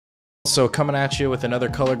So coming at you with another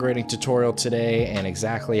color grading tutorial today and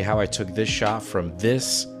exactly how I took this shot from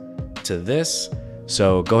this to this.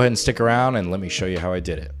 So go ahead and stick around and let me show you how I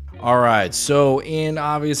did it. All right, so in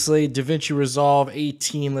obviously Davinci Resolve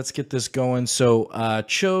 18, let's get this going. So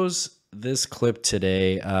chose this clip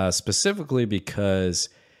today specifically because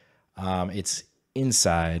it's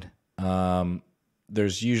inside.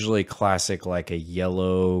 There's usually classic like a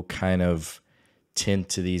yellow kind of tint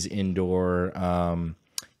to these indoor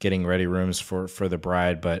getting ready rooms for the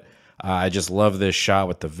bride, but I just love this shot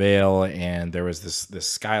with the veil, and there was this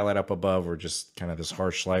skylight up above where just kind of this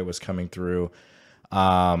harsh light was coming through,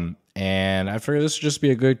 and I figured this would just be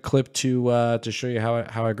a good clip to show you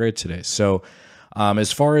how I grade today. So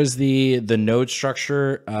as far as the node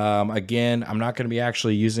structure, again, I'm not going to be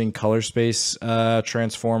actually using color space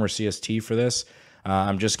transform or CST for this.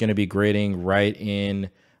 I'm just going to be grading right in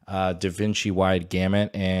Davinci wide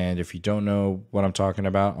gamut. And if you don't know what I'm talking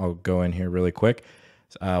about, I'll go in here really quick.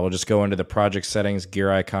 We'll just go into the project settings,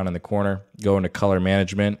 gear icon in the corner, go into color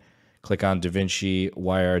management, click on Davinci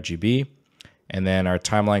YRGB, and then our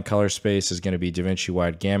timeline color space is going to be Davinci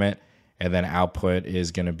wide gamut, and then output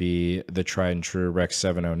is going to be the tried and true Rec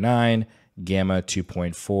 709 gamma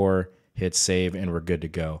 2.4. Hit save and we're good to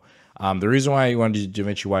go. The reason why you want to do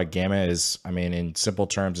Davinci wide gamma is, I mean, in simple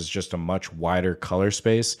terms, it's just a much wider color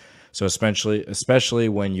space. So especially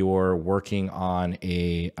when you're working on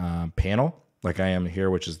a panel like I am here,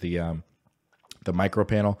 which is the micro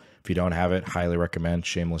panel. If you don't have it, highly recommend.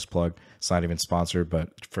 Shameless plug. It's not even sponsored,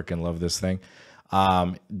 but freaking love this thing.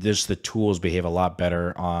 The tools behave a lot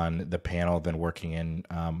better on the panel than working in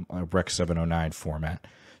a Rec 709 format.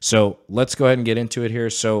 So let's go ahead and get into it here.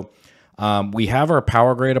 So we have our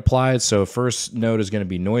power grade applied. So first node is going to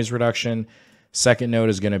be noise reduction. Second node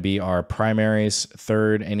is going to be our primaries.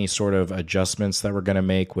 Third, any sort of adjustments that we're going to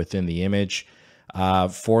make within the image.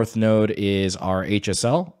 Fourth node is our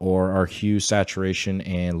HSL, or our hue, saturation,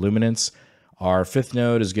 and luminance. Our fifth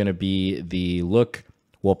node is going to be the look.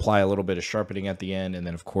 We'll apply a little bit of sharpening at the end, and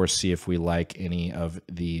then of course see if we like any of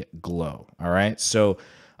the glow. All right, so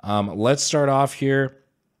let's start off here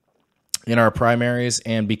in our primaries.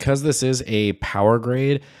 And because this is a power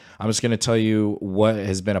grade, I'm just going to tell you what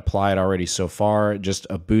has been applied already so far. Just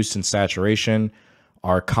a boost in saturation,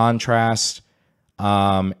 our contrast,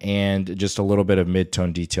 and just a little bit of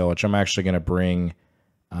mid-tone detail, which I'm actually going to bring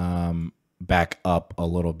back up a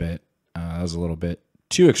little bit. That was a little bit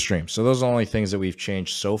too extreme. So those are the only things that we've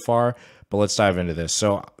changed so far, but let's dive into this.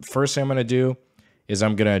 So first thing I'm going to do is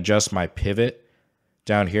I'm going to adjust my pivot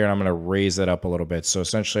down here, and I'm going to raise that up a little bit. So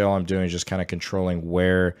essentially all I'm doing is just kind of controlling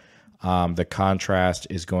where the contrast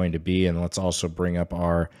is going to be. And let's also bring up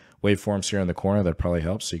our waveforms here in the corner. That probably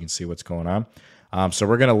helps so you can see what's going on. So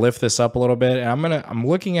we're going to lift this up a little bit, and I'm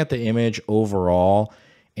looking at the image overall,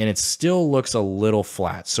 and it still looks a little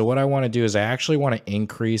flat. So what I want to do is I actually want to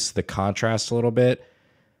increase the contrast a little bit,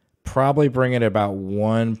 probably bring it about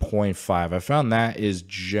 1.5. I found that is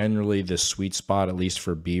generally the sweet spot, at least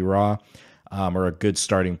for B-Raw, or a good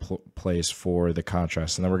starting place for the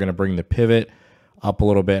contrast. And then we're going to bring the pivot up a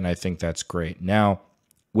little bit, and I think that's great. Now,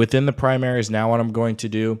 within the primaries, now what I'm going to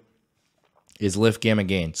do is lift gamma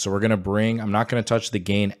gain. So we're going to bring, I'm not going to touch the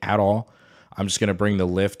gain at all. I'm just going to bring the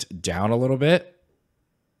lift down a little bit,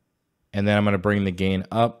 and then I'm going to bring the gain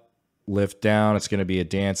up, lift down. It's going to be a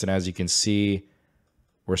dance, and as you can see,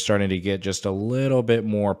 we're starting to get just a little bit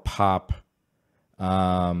more pop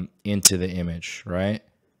into the image, right?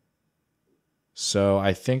 So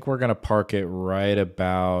I think we're going to park it right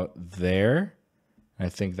about there. I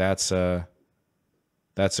think that's a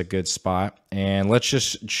good spot. And let's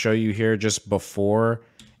just show you here just before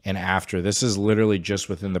and after. This is literally just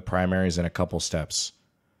within the primaries in a couple steps.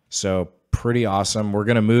 So pretty awesome. We're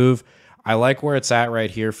going to move. I like where it's at right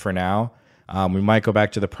here for now. We might go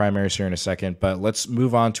back to the primaries here in a second, but let's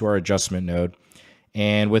move on to our adjustment node.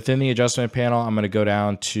 And within the adjustment panel, I'm going to go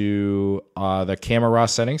down to the camera raw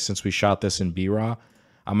settings. Since we shot this in B-Raw,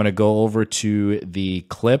 I'm going to go over to the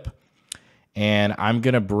clip, and I'm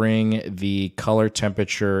going to bring the color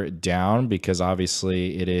temperature down because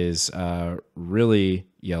obviously it is really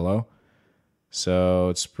yellow. So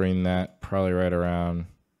let's bring that probably right around,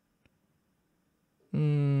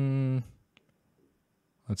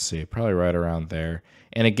 let's see, probably right around there.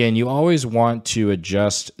 And again, you always want to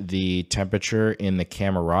adjust the temperature in the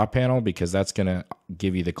camera raw panel because that's going to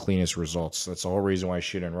give you the cleanest results. That's the whole reason why I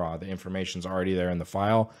shoot in raw. The information's already there in the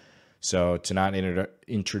file. So to not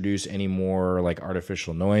introduce any more like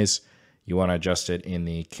artificial noise, you want to adjust it in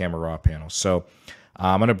the camera raw panel. So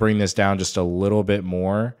I'm going to bring this down just a little bit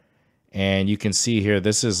more. And you can see here,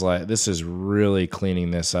 this is really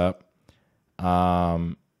cleaning this up.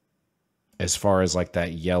 as far as like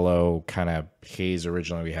that yellow kind of haze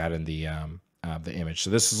originally we had in the image. So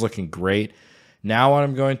this is looking great. Now what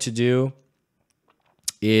I'm going to do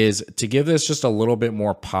is to give this just a little bit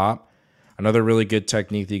more pop. Another really good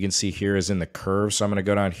technique that you can see here is in the curve. So I'm going to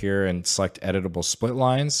go down here and select editable split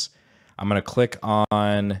lines. I'm going to click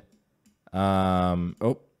on,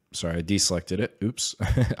 oh, sorry, I deselected it. Oops.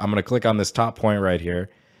 I'm going to click on this top point right here.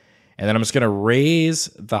 And then I'm just going to raise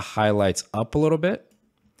the highlights up a little bit.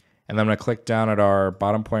 And then I'm going to click down at our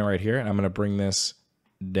bottom point right here. And I'm going to bring this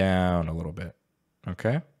down a little bit.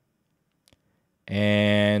 Okay.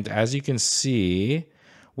 And as you can see,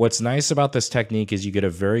 what's nice about this technique is you get a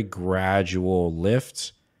very gradual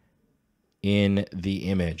lift in the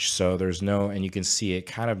image. So there's no, and you can see it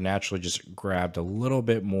kind of naturally just grabbed a little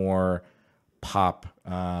bit more pop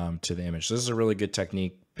to the image. So this is a really good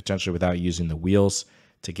technique, potentially without using the wheels,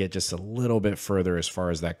 to get just a little bit further as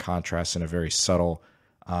far as that contrast in a very subtle,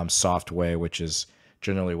 soft way, which is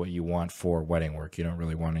generally what you want for wedding work. You don't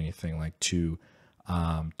really want anything like too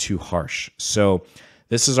harsh. So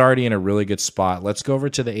this is already in a really good spot. Let's go over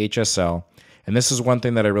to the HSL. And this is one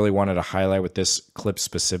thing that I really wanted to highlight with this clip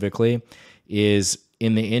specifically is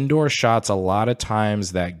in the indoor shots, a lot of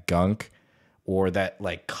times that gunk or that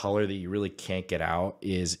like color that you really can't get out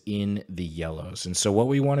is in the yellows. And so what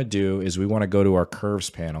we want to do is we want to go to our curves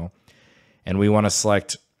panel and we want to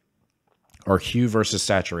select our hue versus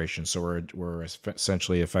saturation. So we're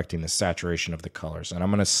essentially affecting the saturation of the colors. And I'm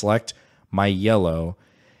going to select my yellow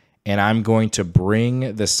and I'm going to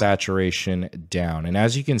bring the saturation down. And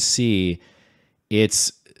as you can see,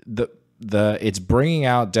 it's it's bringing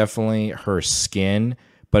out definitely her skin,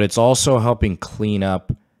 but it's also helping clean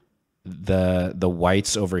up the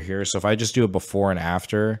whites over here. So if I just do a before and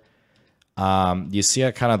after, you see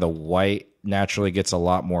how kind of the white naturally gets a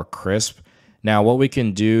lot more crisp. Now, what we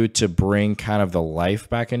can do to bring kind of the life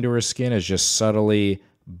back into her skin is just subtly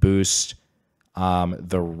boost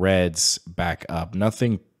the reds back up.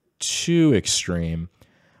 Nothing too extreme,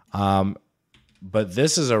 but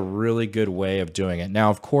this is a really good way of doing it. Now,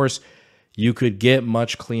 of course, you could get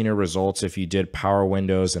much cleaner results if you did power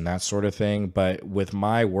windows and that sort of thing. But with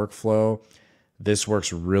my workflow, this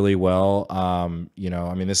works really well. You know,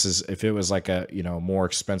 I mean, this is, if it was like a, you know, more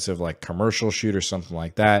expensive, like commercial shoot or something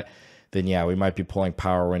like that, then yeah, we might be pulling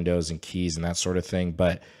power windows and keys and that sort of thing.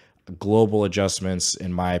 But global adjustments,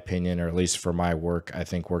 in my opinion, or at least for my work, I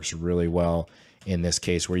think works really well in this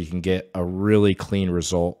case where you can get a really clean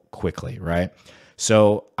result quickly, right?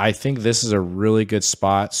 So I think this is a really good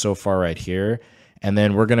spot so far right here. And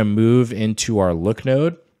then we're going to move into our look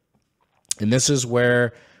node. And this is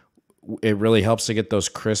where it really helps to get those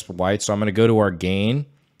crisp whites. So I'm going to go to our gain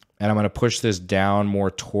and I'm going to push this down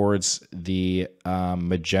more towards the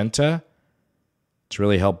magenta to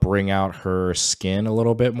really help bring out her skin a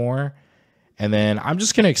little bit more. And then I'm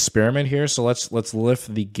just going to experiment here. So let's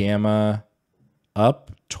lift the gamma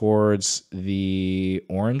up towards the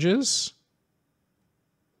oranges.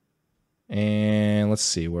 And let's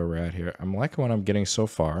see where we're at here. I'm liking what I'm getting so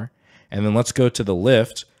far. And then let's go to the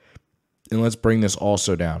lift and let's bring this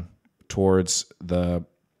also down towards the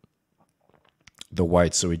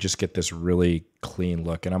white. So we just get this really clean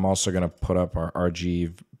look. And I'm also going to put up our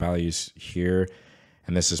RG values here.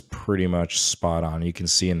 And this is pretty much spot on. You can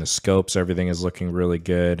see in the scopes, everything is looking really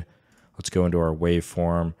good. Let's go into our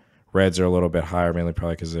waveform. Reds are a little bit higher, mainly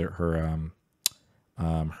probably because of her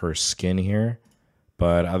skin here.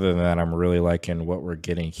 But other than that, I'm really liking what we're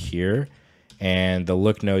getting here. And the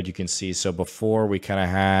look node you can see. So before we kind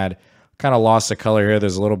of lost the color here.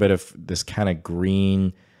 There's a little bit of this kind of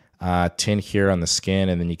green tint here on the skin.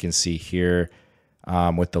 And then you can see here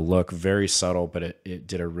with the look, very subtle, but it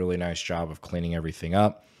did a really nice job of cleaning everything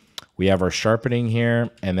up. We have our sharpening here.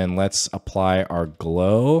 And then let's apply our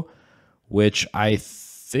glow, which I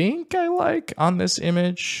think I like on this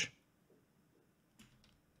image.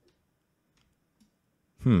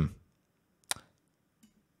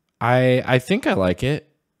 I think I like it.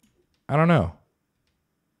 I don't know.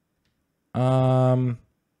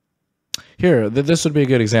 Here, this would be a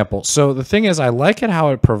good example. So the thing is, I like it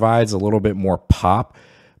how it provides a little bit more pop.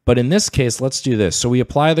 But in this case, let's do this. So we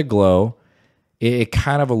apply the glow. It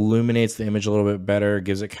kind of illuminates the image a little bit better,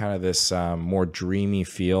 gives it kind of this more dreamy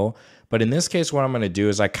feel. But in this case, what I'm going to do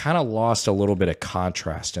is I kind of lost a little bit of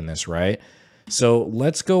contrast in this, right? So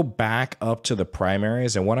let's go back up to the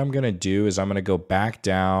primaries. And what I'm going to do is I'm going to go back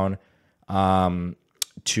down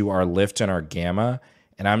to our lift and our gamma.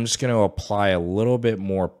 And I'm just going to apply a little bit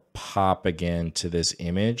more pop again to this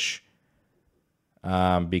image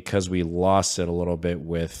because we lost it a little bit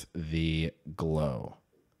with the glow.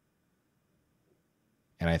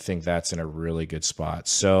 And I think that's in a really good spot.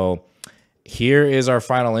 So here is our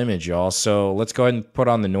final image, y'all. So let's go ahead and put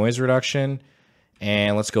on the noise reduction,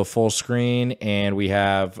 and let's go full screen, and we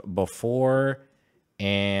have before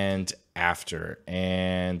and after.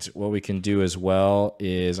 And what we can do as well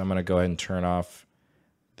is I'm going to go ahead and turn off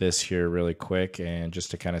this here really quick, and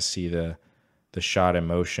just to kind of see the shot in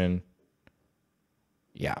motion.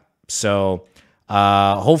 Yeah. So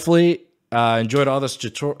hopefully enjoyed all this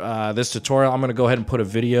tutorial. I'm going to go ahead and put a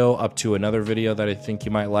video up to another video that I think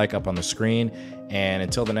you might like up on the screen. And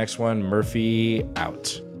until the next one, Murphy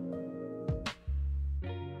out.